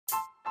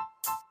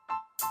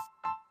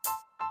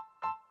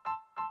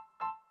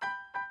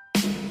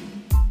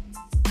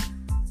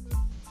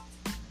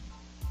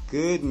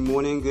Good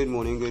morning, good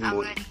morning, good I'm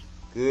morning. ready.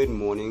 Good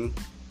morning.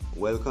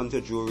 Welcome to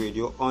Joe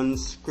Radio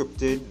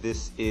Unscripted.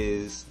 This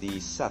is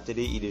the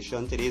Saturday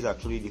edition. Today is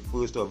actually the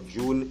 1st of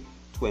June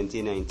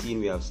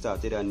 2019. We have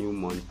started a new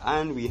month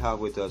and we have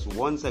with us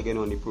once again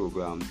on the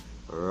program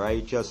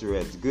Righteous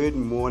Reds. Good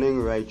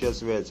morning,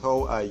 Righteous Reds.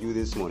 How are you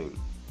this morning?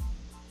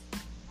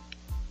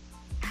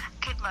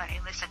 Good morning,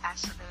 Mr.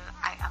 Castro.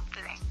 I am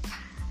feeling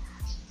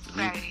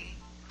very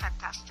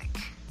fantastic.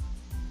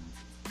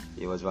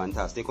 It was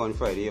fantastic on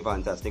Friday,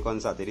 fantastic on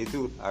Saturday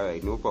too.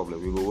 Alright, no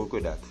problem. We will work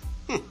with that.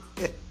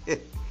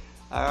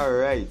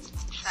 Alright.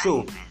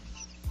 So,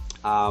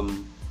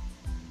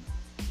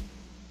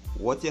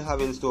 what you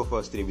have in store for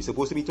us today? We're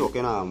supposed to be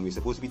talking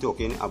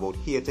about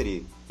hair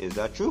today. Is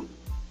that true?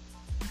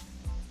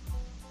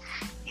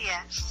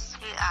 Yes,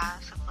 we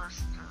are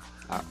supposed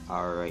to.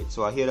 Alright.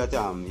 So I hear that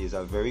is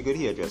a very good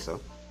hairdresser.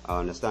 I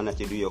understand that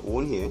you do your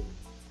own hair,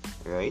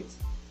 right?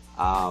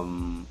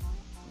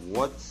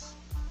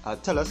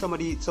 Tell us some of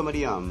the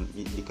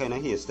kind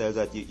of hairstyles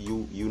that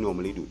you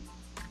normally do.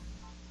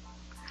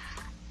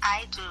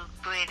 I do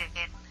braiding.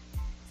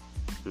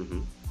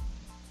 Mm-hmm.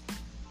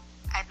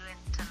 I do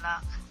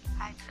interlock.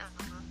 I do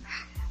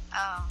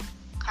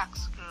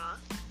corkscrew.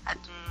 I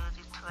do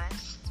the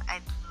twist. I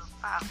do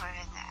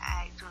fibering.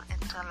 I do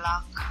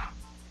interlock.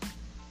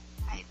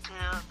 I do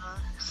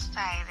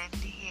styling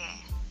the hair.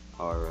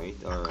 Alright.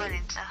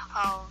 According to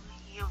how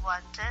you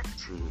want it,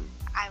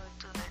 I will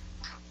do it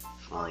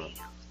for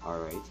you. All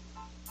right.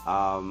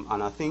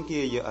 And I think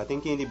you're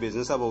in the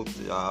business about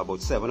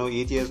 7 or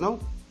 8 years now.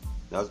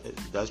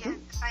 That's true.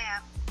 Yes, I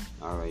am.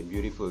 All right.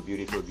 Beautiful.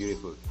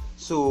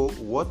 So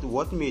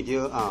what made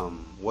you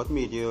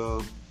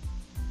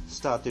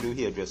start to do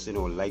hairdressing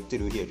or like to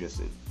do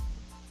hairdressing?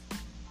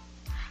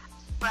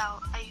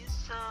 Well,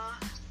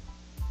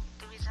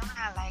 the reason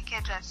I like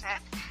hairdressing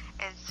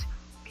is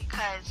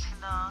because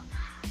I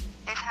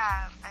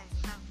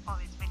used to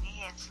always bring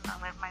hair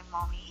salon with my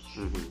mommy.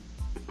 Mm-hmm.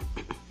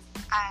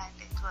 And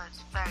it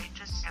was very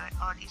interesting with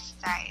all these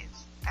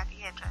styles that the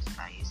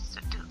hairdresser used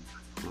to do.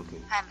 Okay.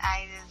 And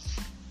I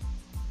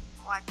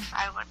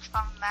watched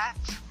from that,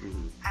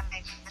 and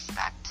I just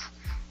start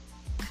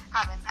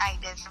having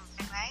ideas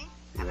something right,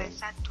 and I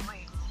start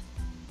doing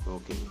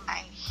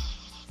my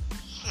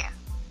hair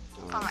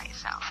for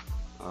myself.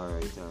 All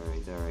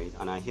right.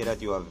 And I hear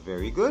that you are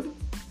very good.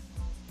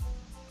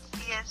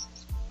 Yes,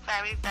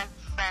 very, very,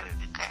 very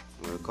good.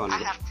 Well, I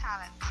have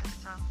talent,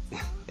 so.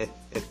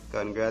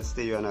 Congrats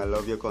to you, and I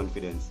love your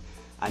confidence.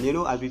 And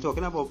as we're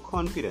talking about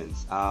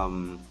confidence,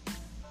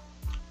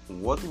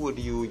 what would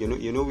you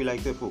we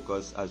like to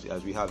focus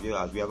as we have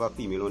a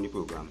female on the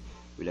program.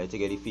 We like to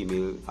get a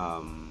female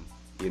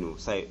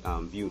side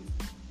view,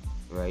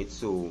 right?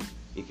 So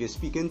if you're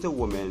speaking to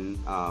women,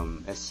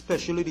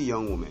 especially the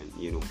young women,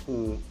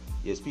 who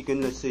you're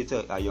speaking, let's say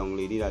to a young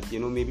lady that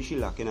maybe she's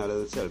lacking a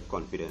little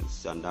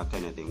self-confidence and that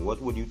kind of thing,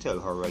 what would you tell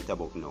her right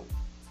about now?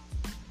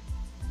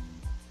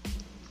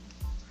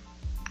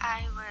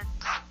 I would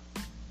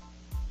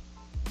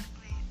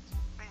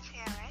with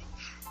hair, right?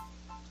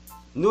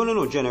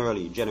 No,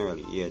 generally,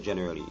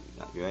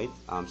 right?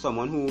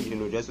 Someone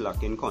who, just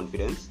lacking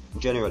confidence,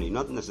 generally,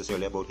 not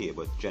necessarily about hair,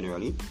 but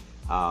generally,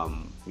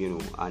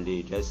 and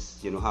they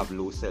just, have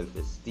low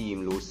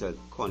self-esteem, low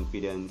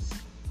self-confidence,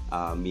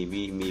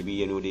 maybe,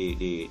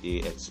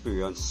 they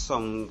experience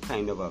some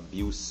kind of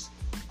abuse,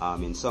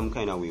 in some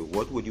kind of way.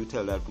 What would you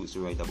tell that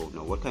person right about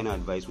now? What kind of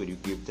advice would you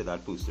give to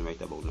that person right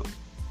about now?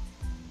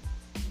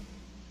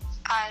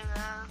 I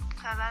will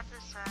tell that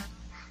person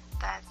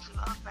that you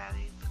are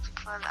very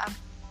beautiful and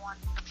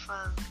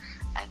wonderful,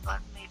 and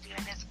God made you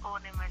in His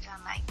own image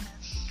and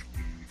likeness.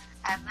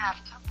 And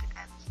have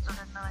confidence. Don't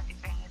let nobody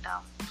bring you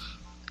down.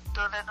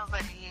 Don't let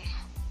nobody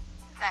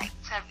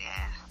tell you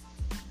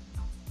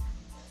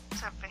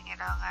to bring you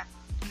down, and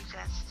you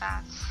just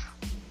start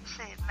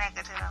saying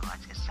negative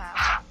about yourself.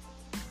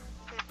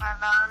 People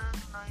now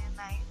know you're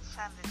nice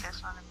and they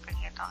just want to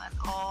bring you down in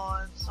all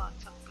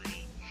sorts of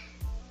ways.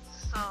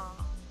 So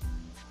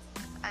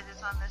I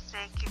just want to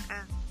say keep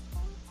yourself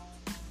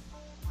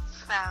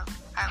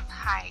and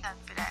high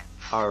confidence.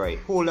 Alright,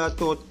 hold that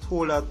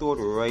thought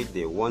right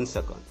there. 1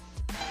 second.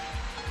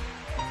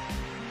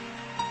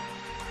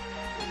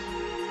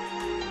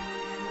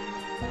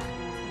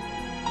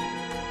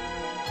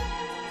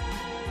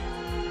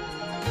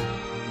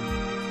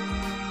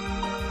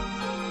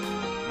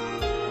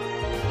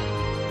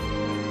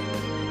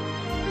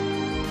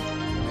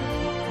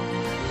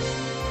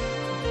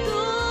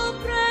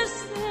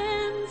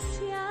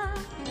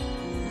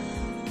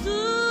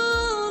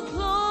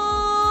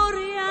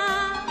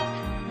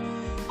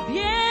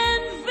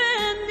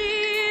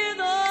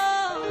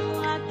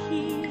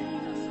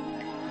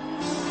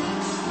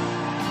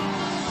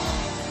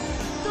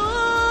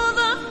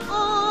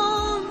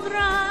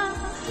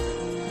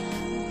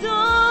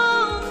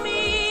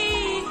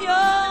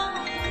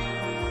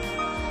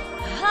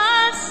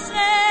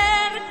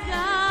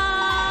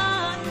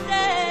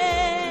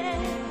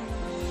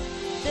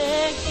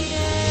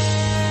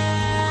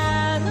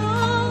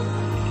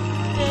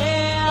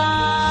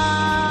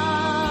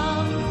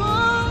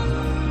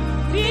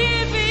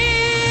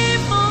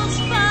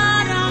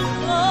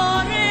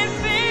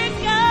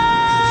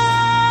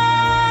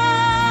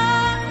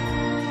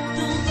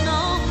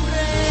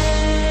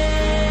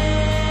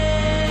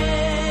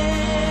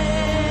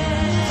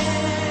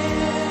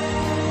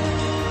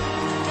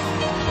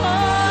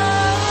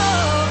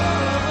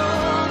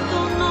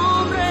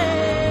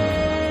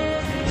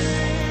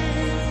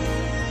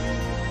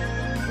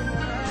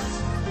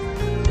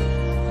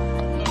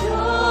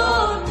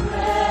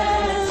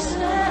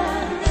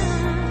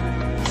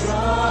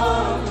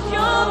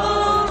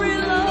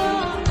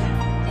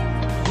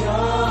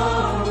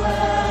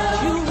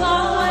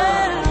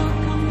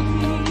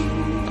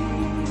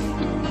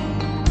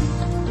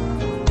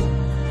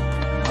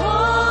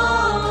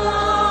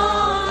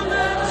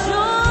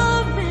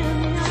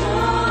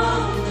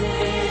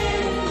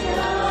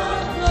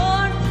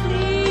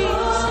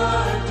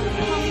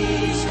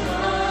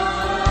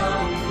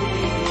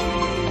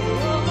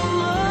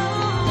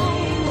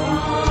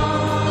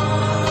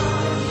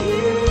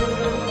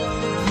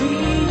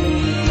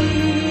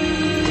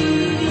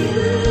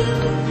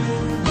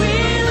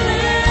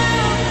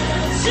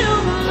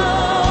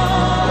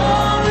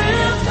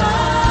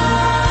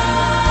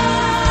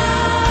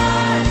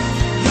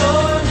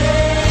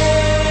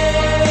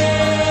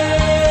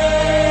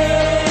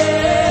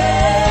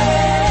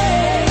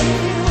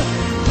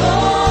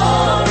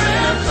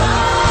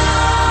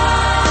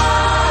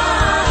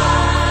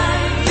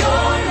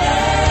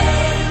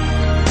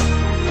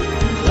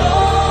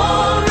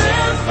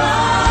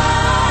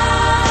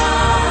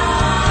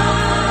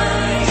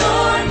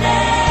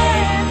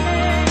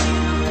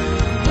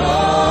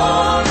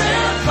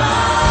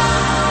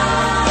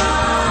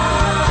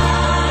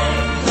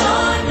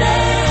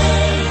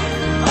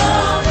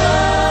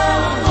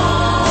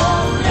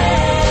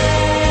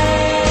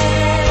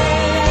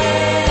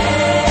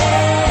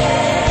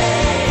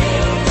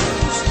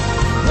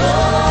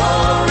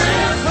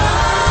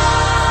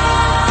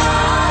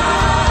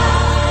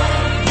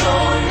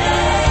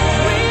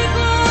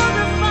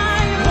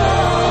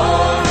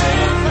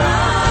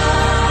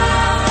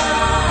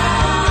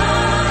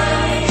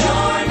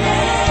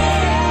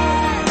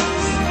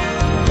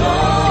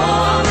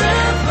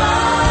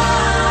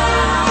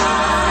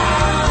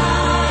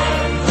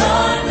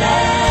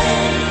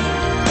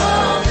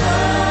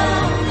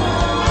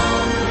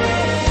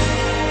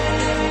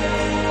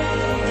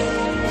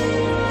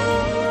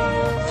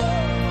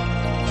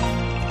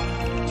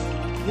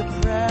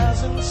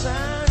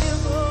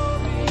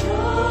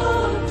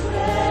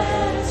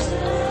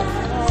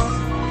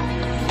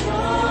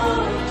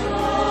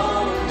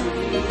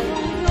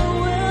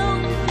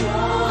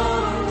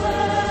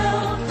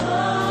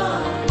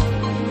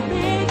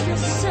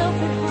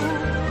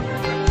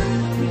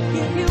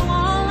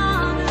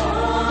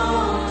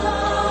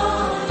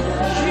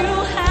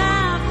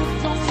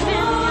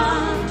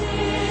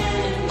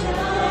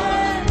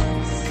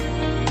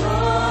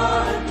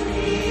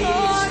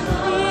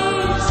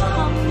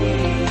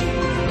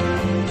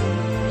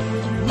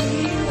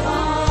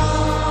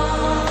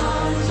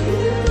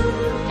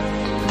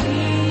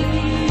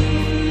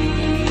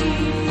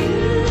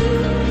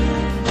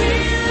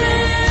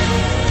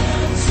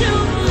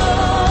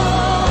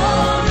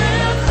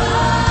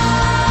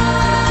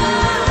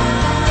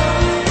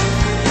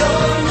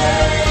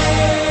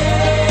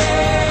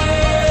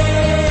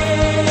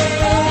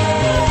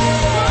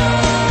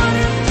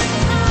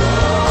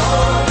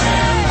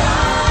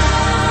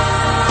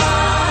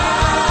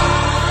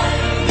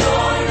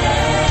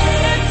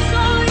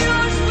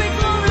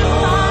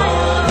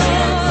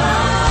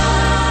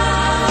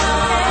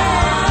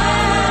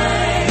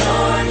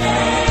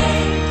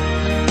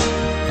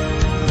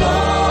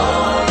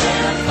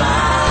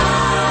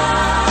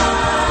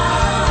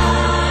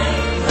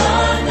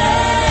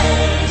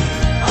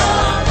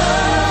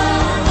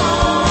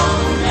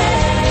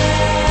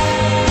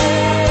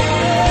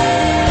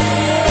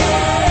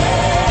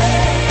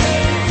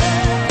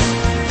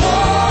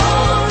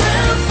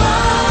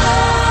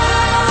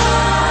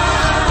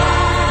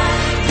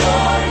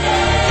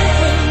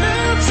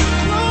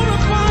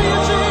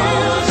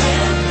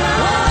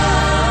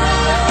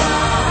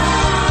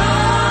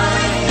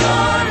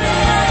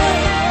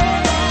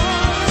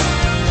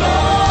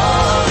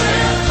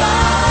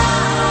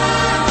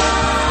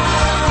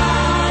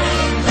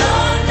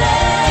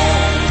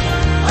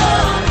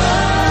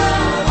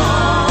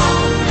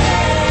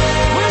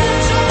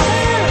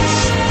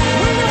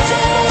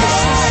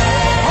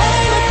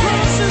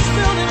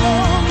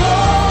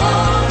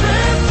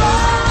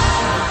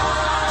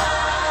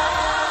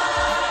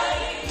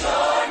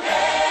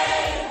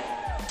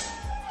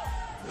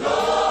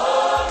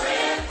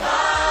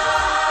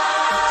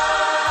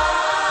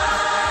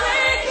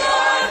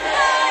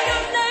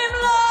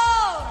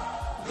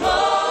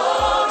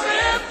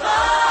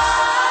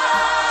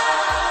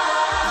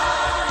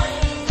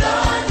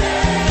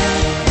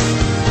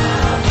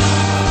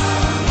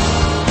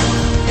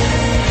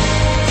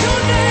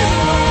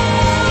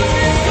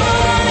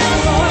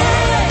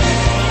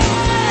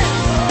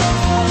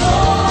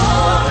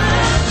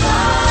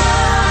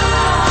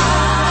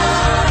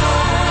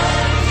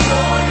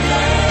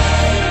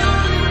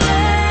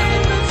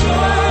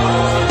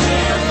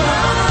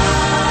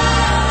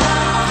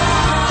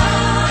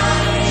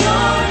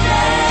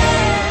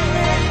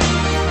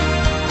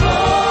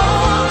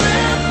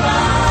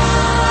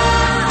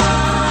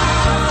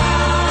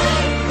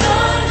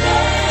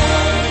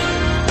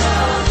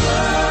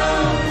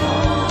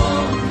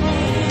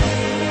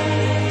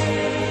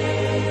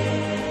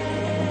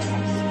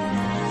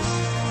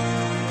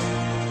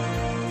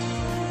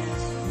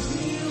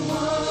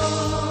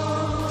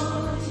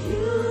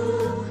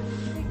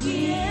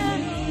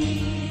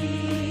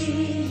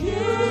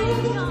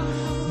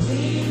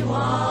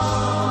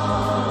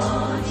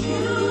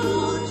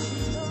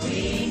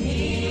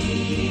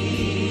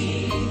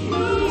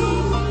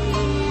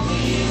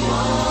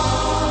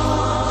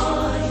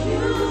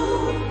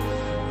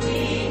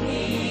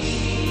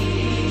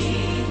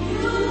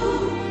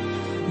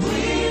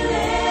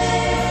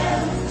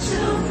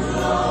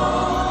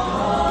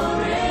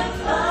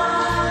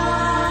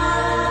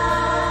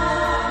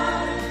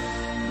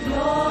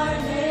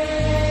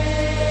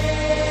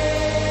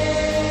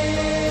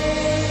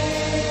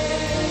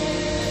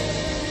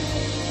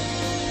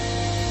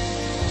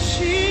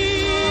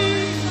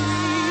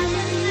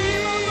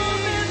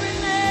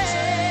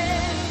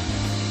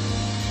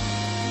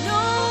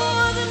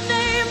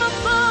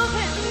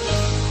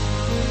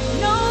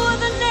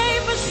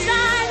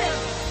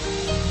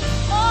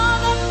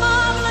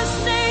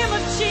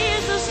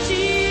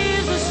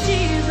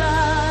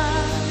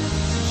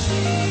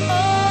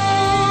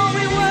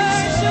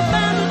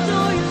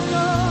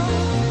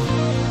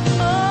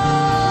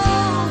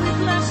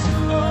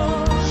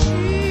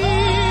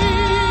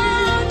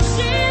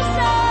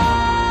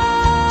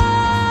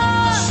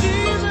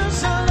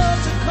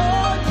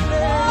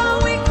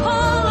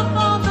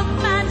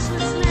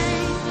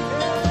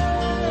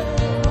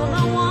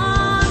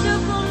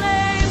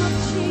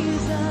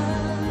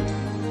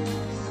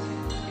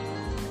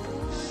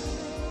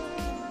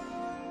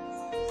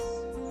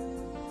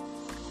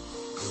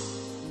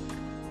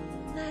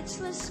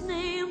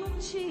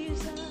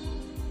 Jesus,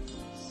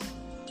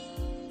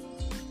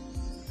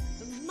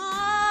 the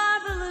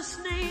marvelous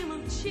name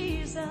of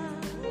Jesus,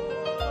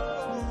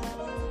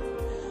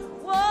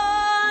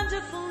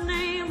 wonderful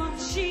name of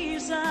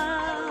Jesus,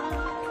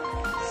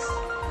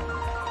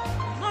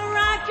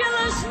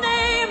 miraculous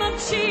name of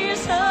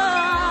Jesus,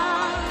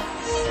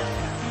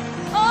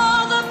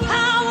 oh, the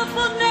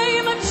powerful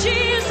name of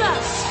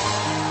Jesus.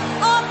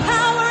 All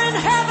power in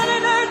heaven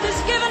and earth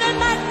is given in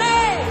that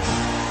name,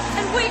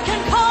 and we can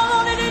call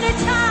on it any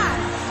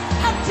time,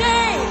 a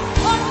day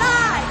or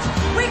night.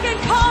 We can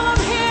call on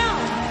Him.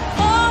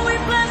 Oh, we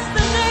bless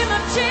the name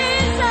of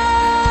Jesus.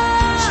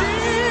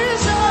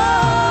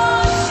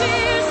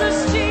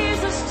 Jesus,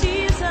 Jesus,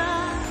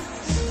 Jesus.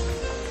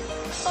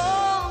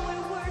 Oh, we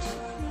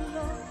worship you,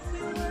 Lord.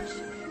 We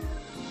worship you.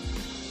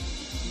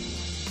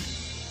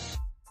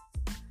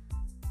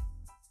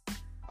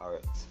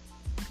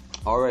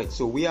 All right,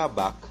 so we are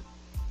back,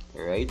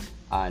 right?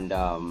 And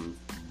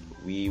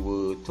we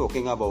were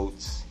talking about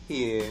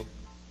here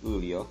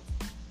earlier.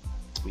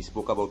 We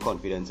spoke about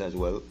confidence as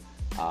well.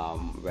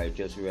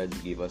 Righteous Reds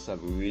gave us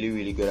some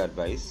really good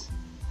advice.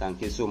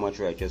 Thank you so much,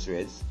 Righteous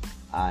Reds.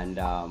 And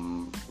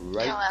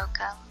right. You're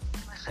welcome,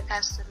 Mr.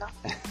 Castillo.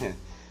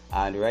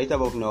 And right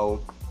about now,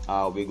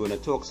 we're going to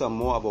talk some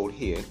more about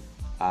here.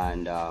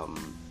 And I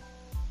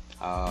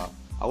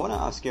want to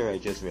ask you,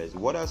 Righteous Reds,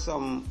 what are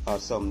some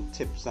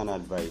tips and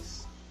advice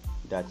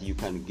that you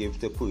can give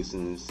to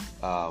persons,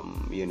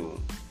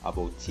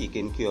 about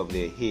taking care of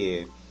their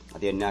hair,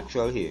 their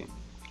natural hair,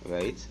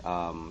 right?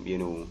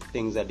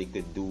 Things that they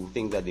could do,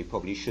 things that they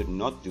probably should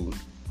not do,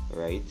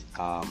 right?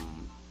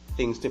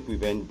 Things to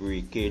prevent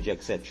breakage,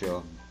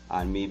 etc.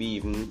 And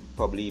maybe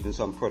probably even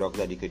some products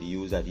that they could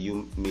use that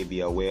you may be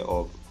aware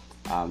of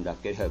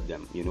that could help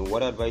them.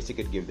 What advice you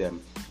could give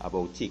them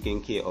about taking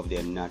care of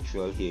their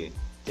natural hair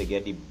to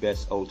get the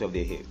best out of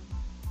their hair?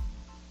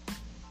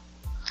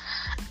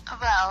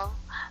 Well,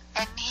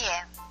 in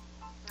hair,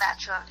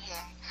 natural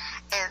hair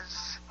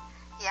is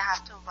you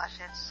have to wash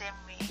it same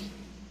way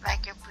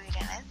like you breathe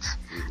in it,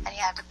 and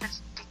you have to put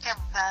the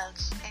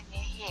chemicals in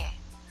your hair,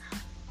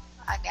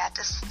 and you have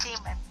to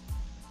steam it,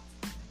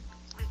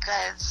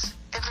 because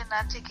if you're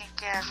not taking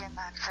care of your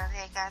natural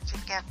hair, you can't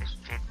take care of your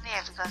straightened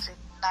hair, because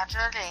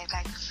natural hair is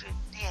like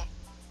straightened hair.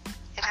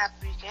 It has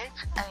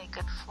breakage and it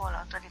could fall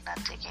out when you're not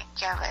taking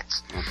care of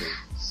it. Okay.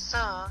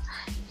 So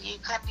you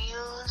can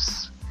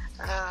use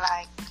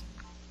like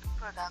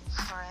products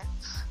for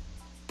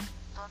it.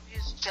 Don't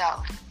use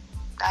gel.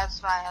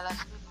 That's why a lot of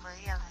people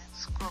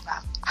hairlines grow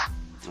back.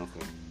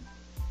 Okay.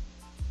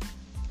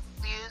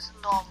 Use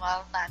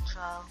normal,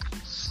 natural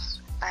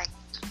grease, like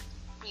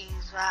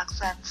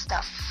beeswax and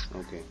stuff.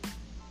 Okay.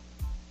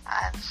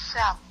 And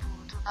shampoo.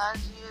 Do not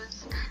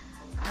use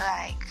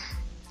like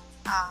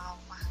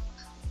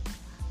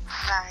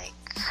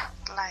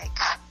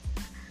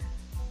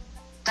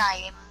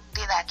dyeing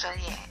the natural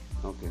hair.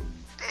 Okay.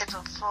 It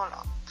will fall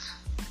out.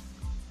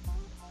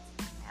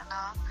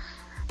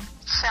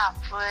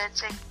 Shampoo it,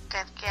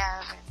 take care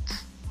of it.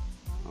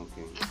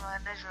 Okay. Even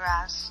when it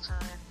rash to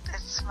it,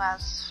 it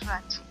smells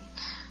sweaty.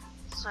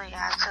 So you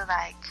have to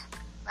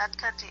not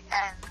cut the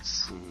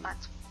ends, but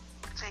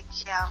take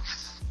care of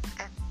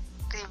it.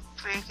 The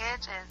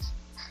breakage is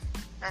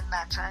the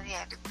natural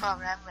hair. The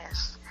problem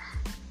is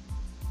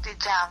the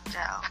jam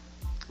gel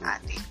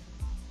and the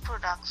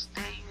products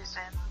they're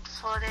using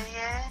for the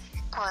hair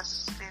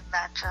cause the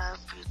natural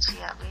beauty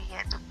of the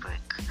hair to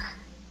break.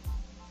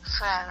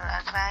 So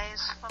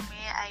advice for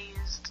me, I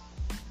used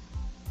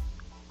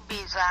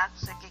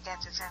beeswax, like you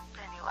get it in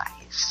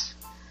Pennywise.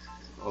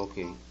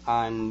 Okay.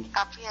 And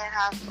Up here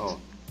have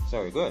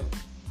sorry, go ahead.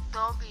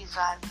 no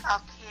beeswax.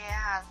 Up here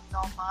have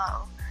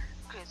normal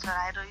grease, but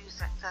I don't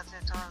use it because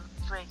it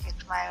will break it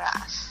my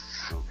rash.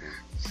 Okay.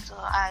 So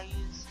I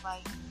use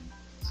my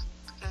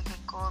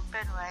Gold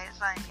Pennywise,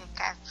 and you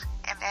get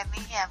in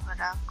any hair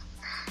product.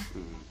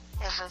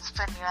 If it's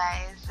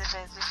Pennywise, if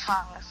it's the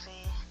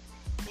pharmacy,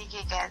 you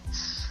can get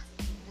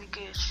the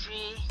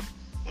grocery,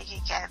 you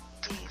can get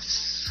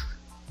these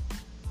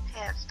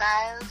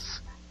hairstyles.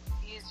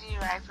 Use the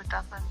right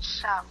product and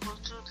shampoo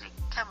too, the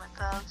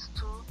chemicals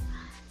too,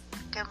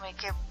 can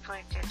make a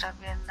breakage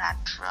of your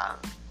natural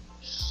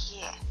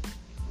hair.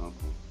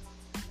 Okay.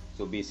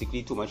 So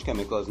basically, too much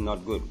chemicals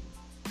not good.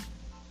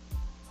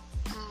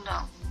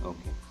 No.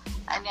 Okay.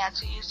 And you have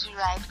to use the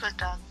right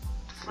product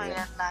for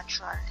your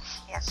natural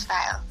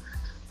hairstyle.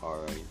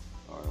 Alright.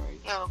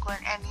 You're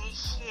going any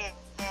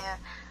hair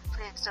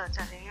place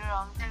totally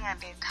wrong thing, and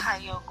they tie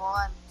you go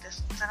on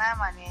this time,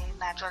 and your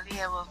natural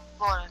hair will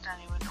fall out,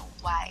 and you will know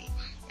why.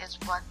 It's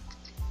what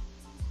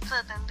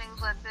certain things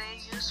what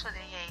they use for the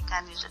hair, you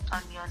can use it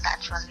on your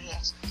natural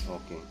hair.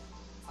 Okay.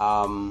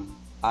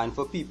 And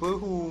for people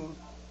who,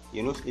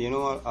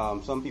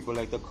 some people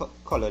like to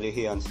color their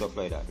hair and stuff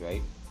like that,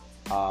 right?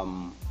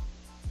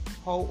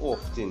 How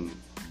often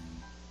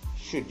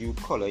should you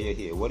color your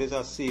hair? What is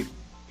a safe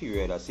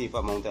period, a safe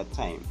amount of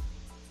time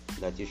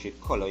that you should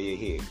color your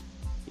hair?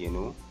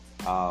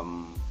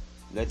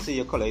 Let's say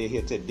you color your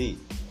hair today.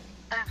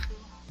 Okay.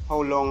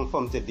 how long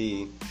from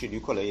today should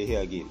you color your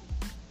hair again?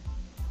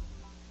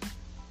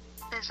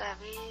 It's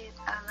every,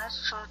 I'm not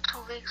sure,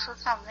 2 weeks or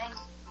something.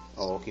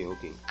 Oh, okay.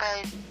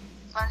 But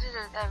once you do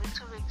it every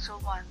 2 weeks or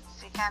once,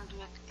 you can't do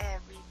it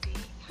every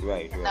day.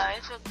 Right. Now,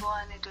 if you go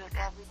and you do it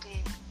every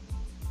day,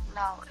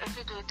 now, if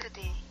you do it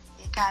today,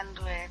 you can't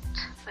do it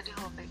for the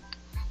whole week.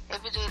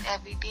 If you do it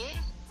every day,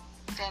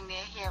 then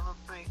your hair will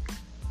break.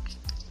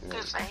 Right.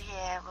 If your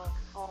hair will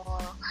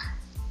fall,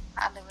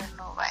 I don't even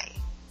know why.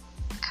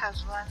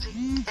 Because once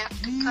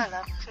if the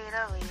color fade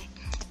away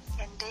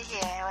in the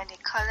hair, when you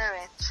color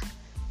it,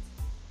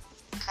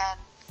 then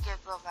you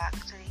go back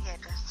to the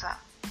hairdresser.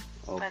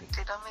 Okay. But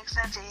it don't make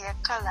sense to hair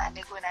color and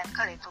they go in and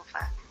color it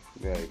over.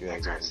 Right.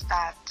 It will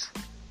start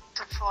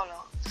to fall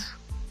out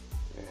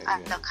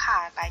and look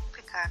hard like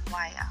pick and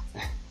wire.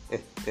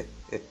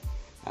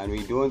 And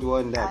we don't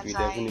want that. That's We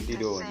why definitely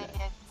they don't say want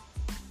that.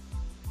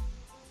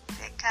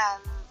 They can,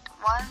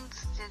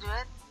 once they do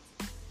it,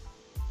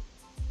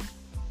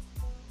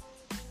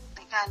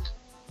 they can't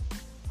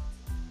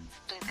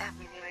do it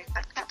every day.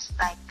 But it's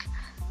like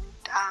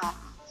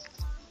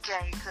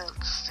Jerry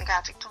Curls. They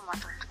can't take too much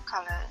of the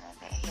color in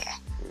their hair.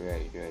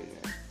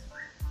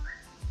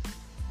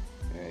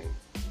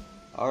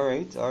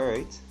 Right.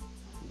 Alright.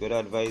 Good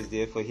advice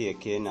there for hair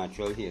care,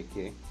 natural hair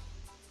care.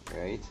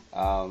 Right.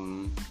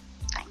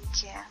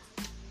 Thank you.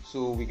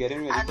 So we're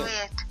getting ready And to...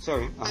 wait,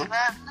 Sorry. even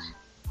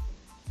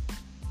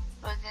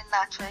with the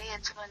natural hair,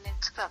 it's going to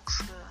need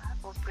corkscrew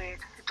or braid.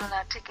 Do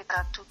not take it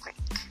out too quick.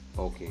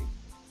 Okay.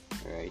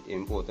 Right.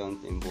 Important.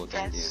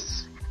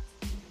 Yes.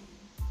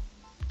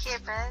 Keep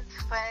it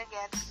when it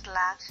gets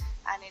slack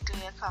and you do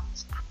your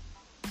corkscrew.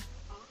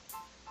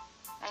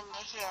 And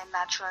your hair,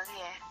 natural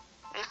hair.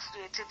 If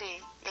you do it today,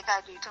 you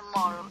can do it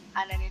tomorrow,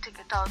 and then you take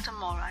it out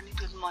tomorrow and you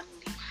do it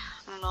Monday.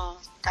 No,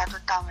 that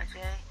will damage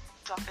your,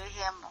 drop your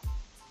hair more.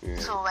 Yeah.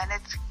 So when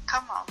it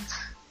come out,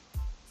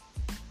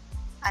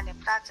 and you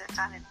plait it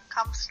and it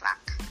comes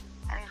slack,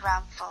 and it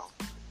ran full,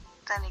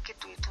 then you can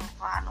do it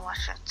over and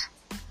wash it.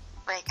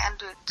 But you can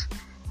do it,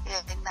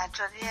 yeah, in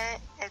natural hair,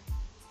 it's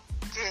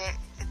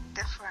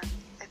different,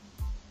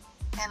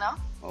 you know?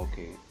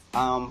 Okay.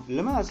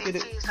 Let me ask you The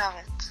this. piece of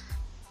it.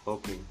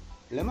 Okay.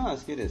 Let me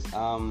ask you this.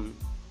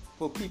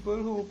 For people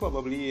who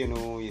probably,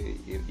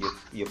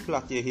 you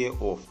plait your hair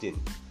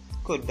often,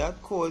 could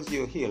that cause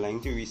your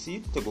hairline to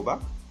recede, to go back?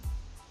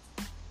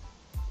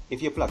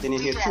 If you're plaiting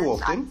your hair too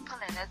often? And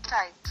pulling it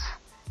tight.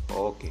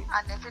 Okay.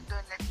 And if you're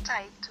doing it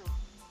tight too,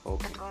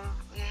 Okay. it will,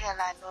 your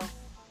hairline will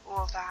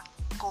go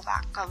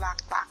back.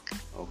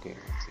 Okay. I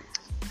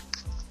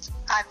see.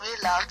 And we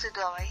love to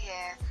do our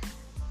hair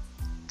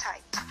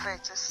tight, but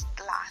it just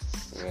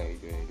lasts. Right.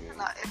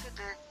 Now, if you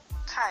do it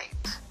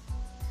tight,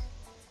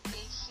 the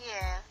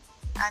hair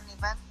and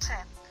even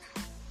thin,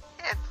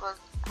 it will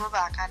go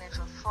back and it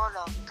will fall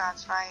off.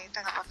 That's why you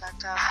think about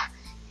that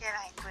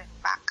hairline going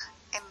back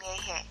in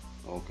your hair.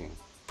 Okay.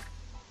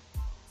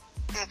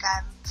 You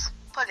can't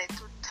pull it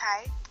too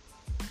tight,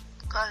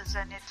 because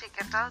when you take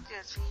it out,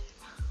 you see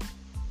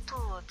 2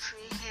 or 3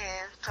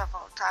 hairs drop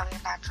out of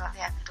your natural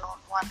hair, and you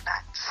don't want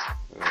that.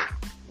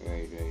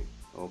 Right.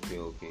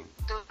 Okay.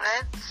 Do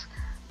it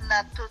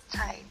not too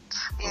tight.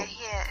 Your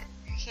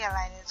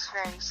hairline is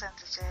very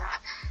sensitive,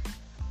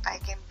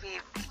 like in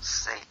babies,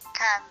 so you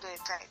can't do it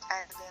tight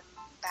other than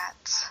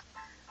that.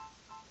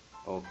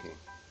 Okay.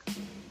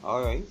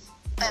 Alright.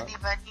 And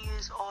even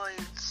use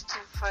oils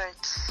too for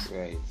it.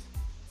 Right.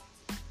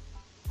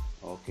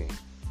 Okay.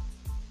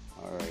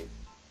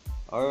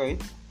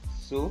 Alright.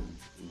 So,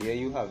 there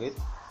you have it.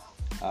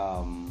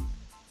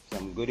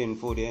 Some good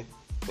info there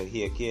for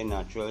hair care,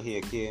 natural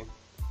hair care,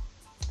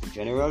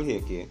 general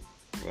hair care,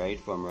 right,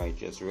 from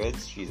Righteous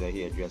Reds. She's a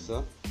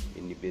hairdresser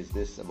in the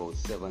business about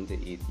 7 to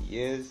 8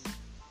 years,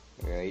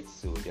 right?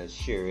 So just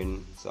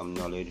sharing some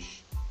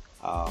knowledge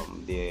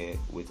there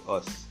with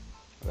us,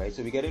 right?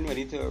 So we're getting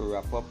ready to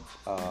wrap up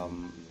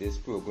this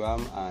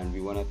program, and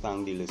we want to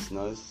thank the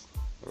listeners,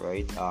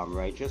 right?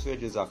 Righteous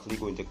Reds is actually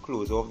going to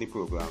close off the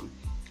program,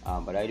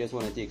 but I just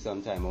want to take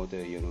some time out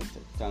to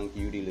thank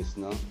you, the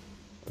listener,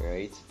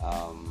 right?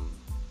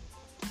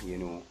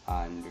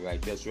 And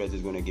Righteous Reds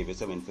is going to give you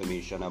some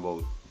information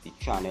about the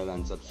channel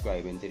and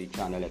subscribing to the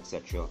channel,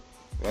 etc.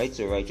 Right?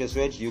 So Righteous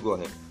Reds, you go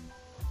ahead.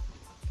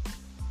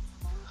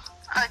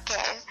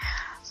 Okay.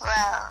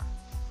 Well,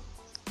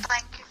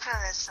 thank you for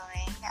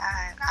listening,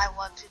 and I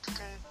want you to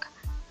take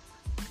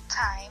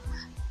time,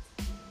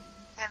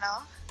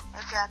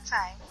 if you have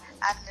time,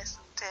 and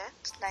listen to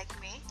it like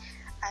me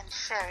and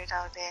share it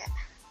out there.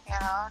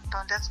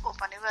 Don't just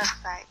open the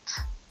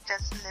website,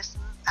 just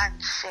listen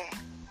and share,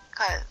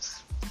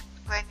 because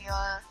when you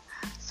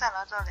send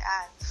out all the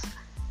ads,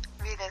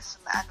 we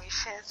listen and we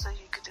share, so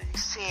you could do the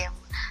same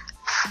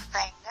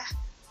thing.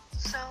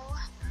 So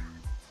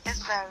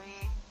it's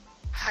very,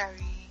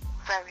 very,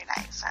 very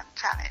nice and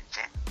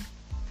challenging.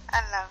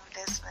 I love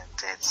listening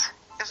to it.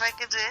 If I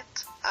could do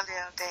it all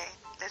the day,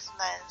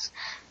 listeners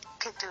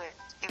could do it.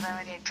 Even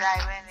when you're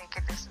driving, you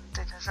can listen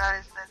to it. So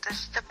listening to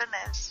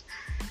stupidness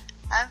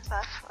and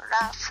stuff,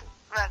 laugh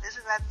well, this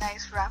is a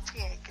nice rap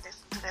here. You can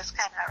listen to this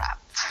kind of rap.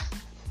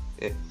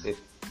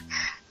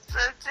 So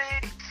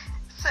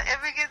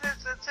if you can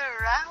listen to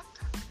rap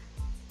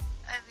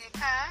in your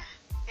car,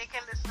 you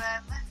can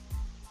listen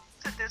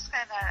to this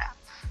kind of rap.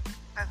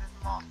 Because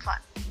it's more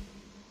fun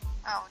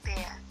out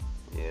there.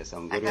 Yeah,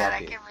 some good And then rap I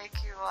here. can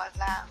make you all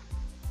laugh.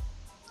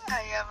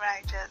 I am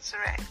Righteous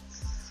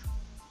Reds.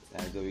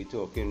 That's what we're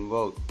talking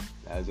about.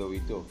 That's what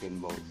we're talking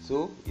about.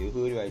 So, you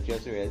heard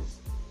Righteous Reds.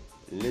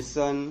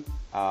 Listen,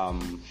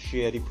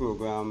 share the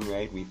program,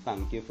 right? We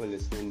thank you for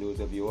listening, those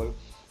of you all.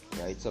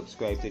 Right?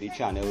 Subscribe to the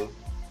channel.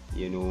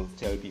 You know,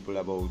 tell people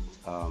about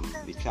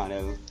the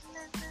channel.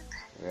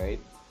 Right?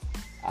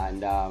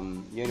 And,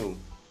 you know,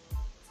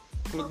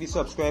 click the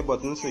subscribe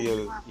button so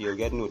you'll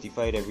get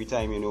notified every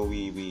time, you know,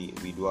 we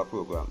do a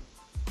program.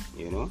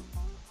 You know?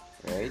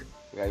 Right?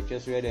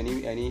 Righteous Red,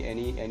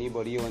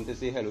 anybody you want to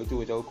say hello to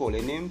without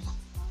calling names?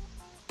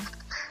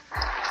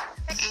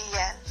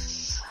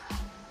 Yes.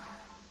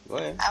 Go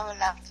ahead. I would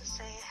love to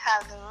say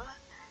hello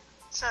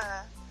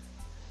to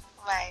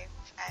my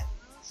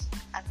friends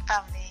and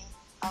family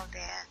out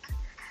there.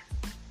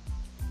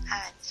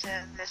 And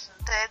to listen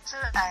to it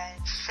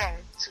and share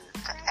it to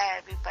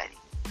everybody.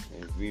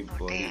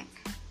 Everybody.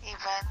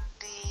 Even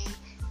the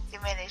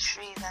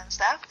ministries and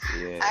stuff.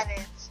 Yeah. And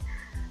it's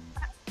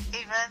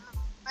even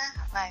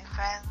my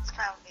friends,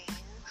 families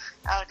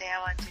out there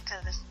want you to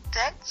listen to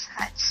it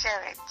and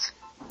share it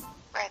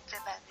with the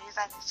memories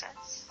and the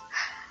chats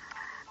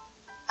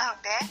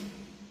out there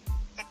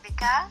in the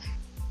car,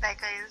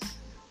 like I used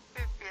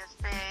previous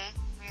play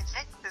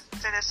music. Listen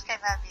to this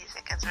kind of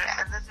music as well.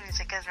 And this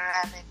music is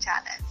running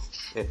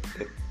challenge.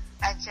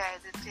 And share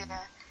it to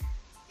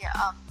your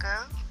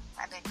uncle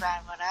and your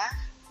grandmother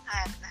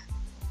and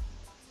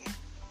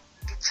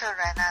the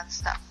children and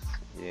stuff.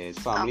 Yeah, it's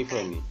family Okay.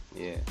 friendly.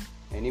 Yeah.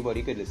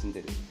 Anybody could listen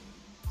to this.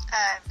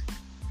 And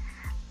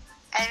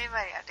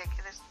anybody out there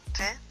can listen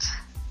to it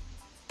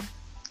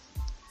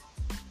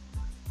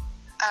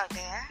out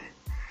there.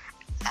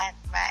 And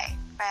my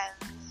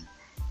friends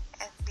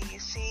in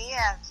DC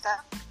and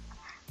stuff,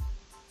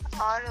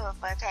 all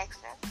over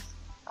Texas,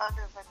 all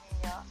over New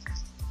York,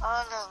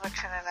 all over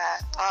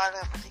Trinidad, all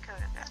over the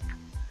Caribbean.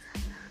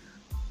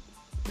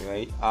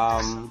 Right?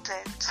 Listen to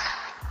it.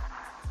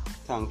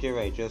 Thank you,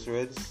 Righteous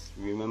Reds.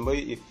 Remember,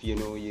 if you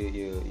know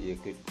you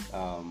could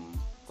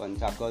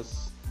contact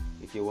us.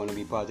 If you want to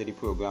be part of the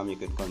program, you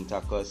could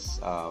contact us,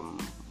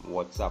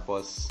 WhatsApp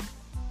us.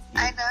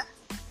 I know.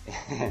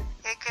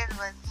 You can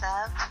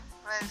WhatsApp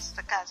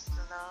Mr.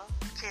 Castello,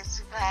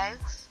 JC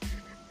Bags,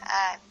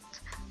 at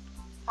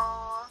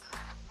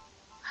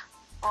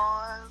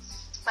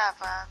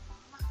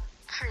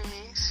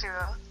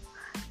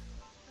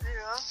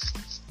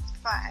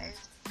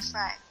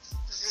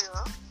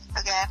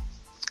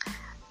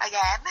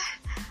Again.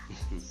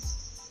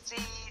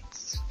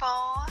 Seeds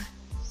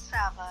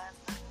 4730550.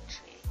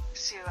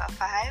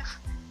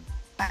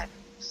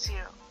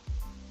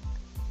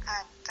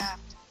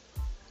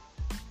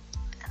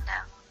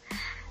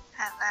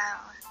 And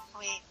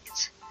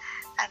wait,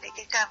 and you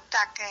can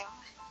contact him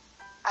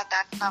at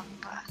that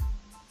number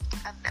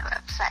on the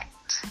website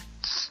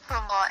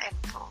for more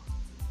info.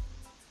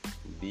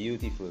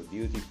 Beautiful.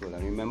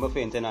 And remember, for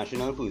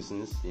international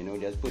persons, you know,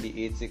 just put the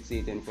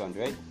 868 in front,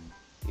 right?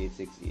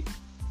 868.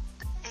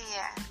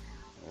 Yeah.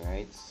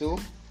 Alright, so,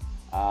 Wait.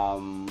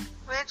 oh,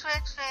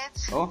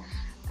 okay.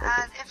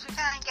 And if you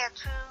can't get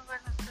through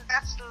with Mr.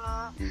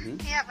 Castello,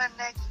 Mhm. you have a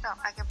next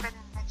number. I can put in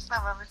the next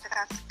number, Mr.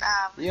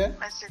 Yeah.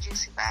 Mr.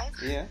 GC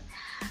Vibes. Yeah.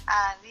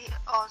 And we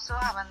also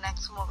have a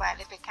next mobile.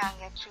 If you can't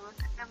get through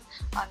to him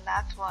on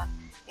that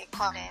one, you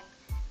call in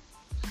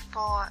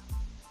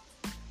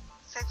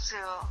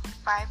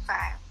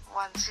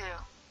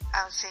 460-5510.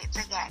 I'll say it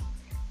again.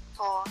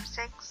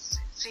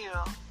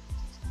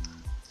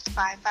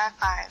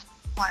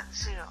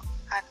 460-55510.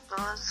 And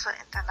those for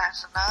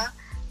international,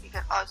 you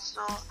can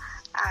also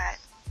add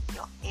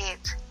your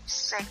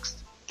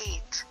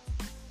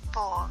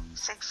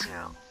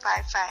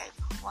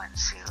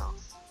 868-460-5510.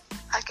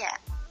 Again.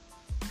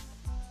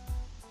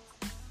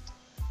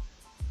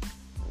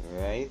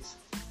 Right.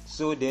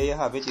 So there you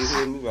have it. You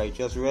heard me,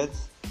 Righteous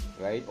Reds.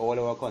 Right. All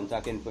our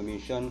contact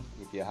information.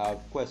 If you have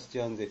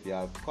questions, if you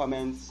have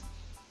comments,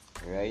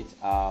 right.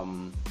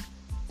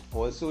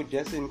 Also,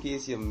 just in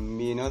case you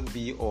may not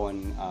be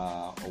on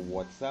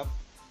WhatsApp,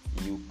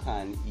 you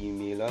can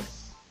email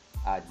us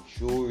at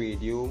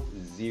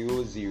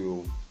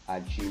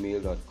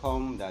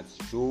joeradio00@gmail.com. That's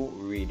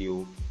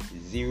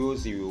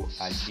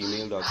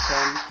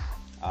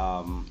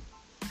joeradio00@gmail.com.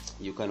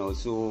 You can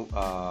also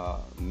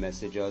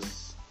message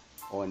us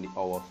on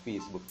our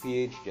Facebook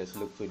page. Just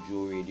look for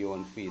Joe Radio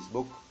on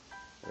Facebook,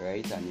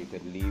 right? And you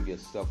can leave your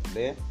stuff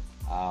there.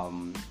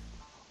 You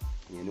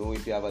know,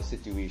 if you have a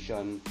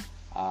situation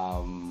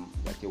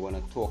that you want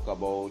to talk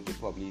about, you're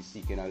probably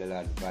seeking a little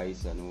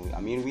advice. I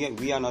mean,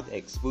 we are not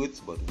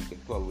experts, but we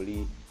could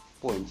probably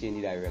point you in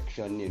the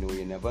direction. You know,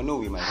 you never know.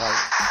 We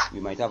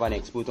might have an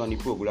expert on the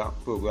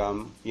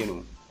program. You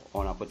know,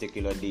 on a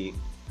particular day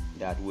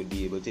that would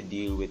be able to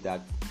deal with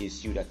that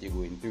issue that you're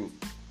going through.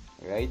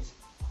 right?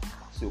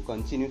 So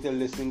continue to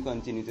listen,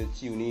 continue to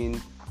tune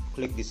in.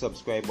 Click the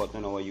subscribe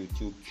button on our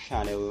YouTube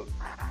channel,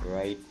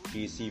 right?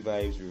 JC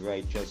Vibes,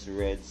 Righteous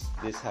Reds.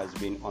 This has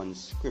been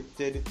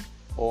Unscripted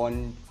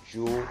on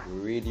Joe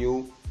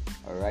Radio.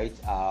 Alright,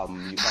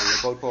 you can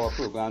look out for our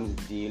programs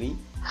daily,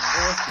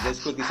 or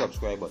just click the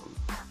subscribe button.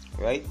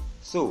 Alright,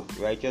 so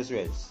Righteous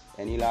Reds,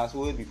 any last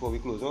word before we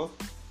close off?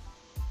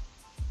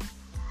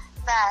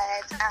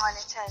 That I want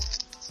to tell you,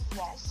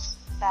 yes,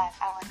 that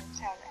I want to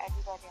tell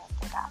everybody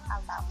out there that I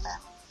love them.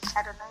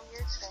 I don't know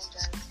you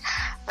strangers,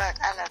 but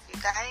I love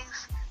you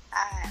guys,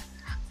 and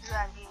you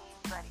are being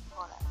very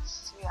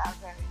coolers. We are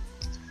very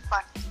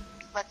funny,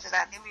 better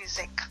than the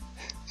music.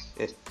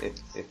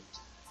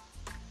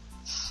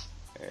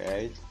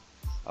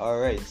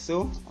 Alright,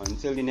 so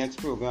until the next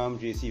program,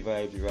 JC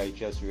Vibes,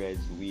 Righteous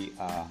Reds, we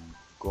are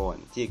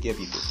gone. Take care,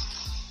 people.